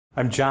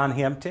I'm John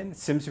Hampton,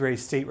 Simsbury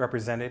State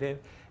Representative,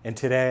 and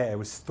today I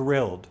was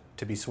thrilled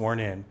to be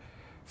sworn in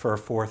for a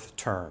fourth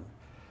term.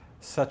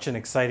 Such an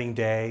exciting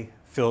day,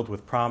 filled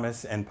with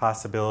promise and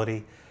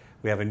possibility.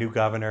 We have a new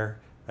governor,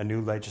 a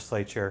new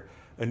legislature,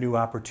 a new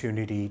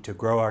opportunity to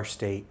grow our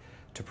state,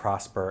 to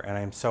prosper, and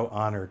I am so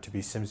honored to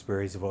be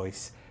Simsbury's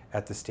voice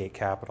at the state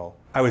capitol.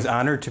 I was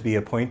honored to be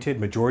appointed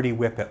Majority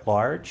Whip at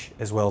Large,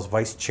 as well as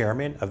Vice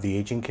Chairman of the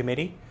Aging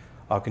Committee.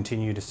 I'll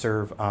continue to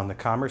serve on the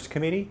Commerce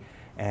Committee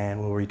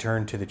and will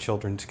return to the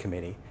Children's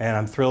Committee. And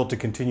I'm thrilled to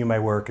continue my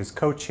work as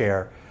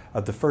co-chair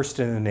of the First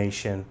in the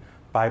Nation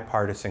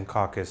Bipartisan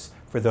Caucus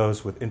for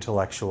those with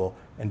intellectual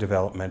and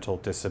developmental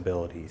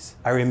disabilities.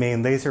 I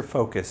remain laser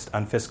focused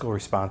on fiscal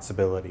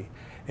responsibility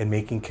and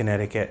making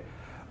Connecticut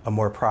a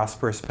more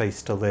prosperous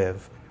place to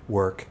live,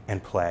 work,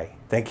 and play.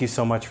 Thank you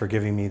so much for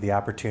giving me the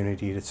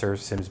opportunity to serve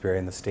Simsbury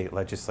in the state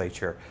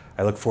legislature.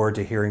 I look forward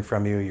to hearing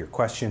from you, your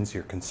questions,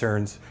 your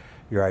concerns,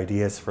 your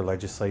ideas for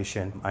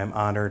legislation. I'm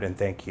honored and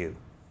thank you.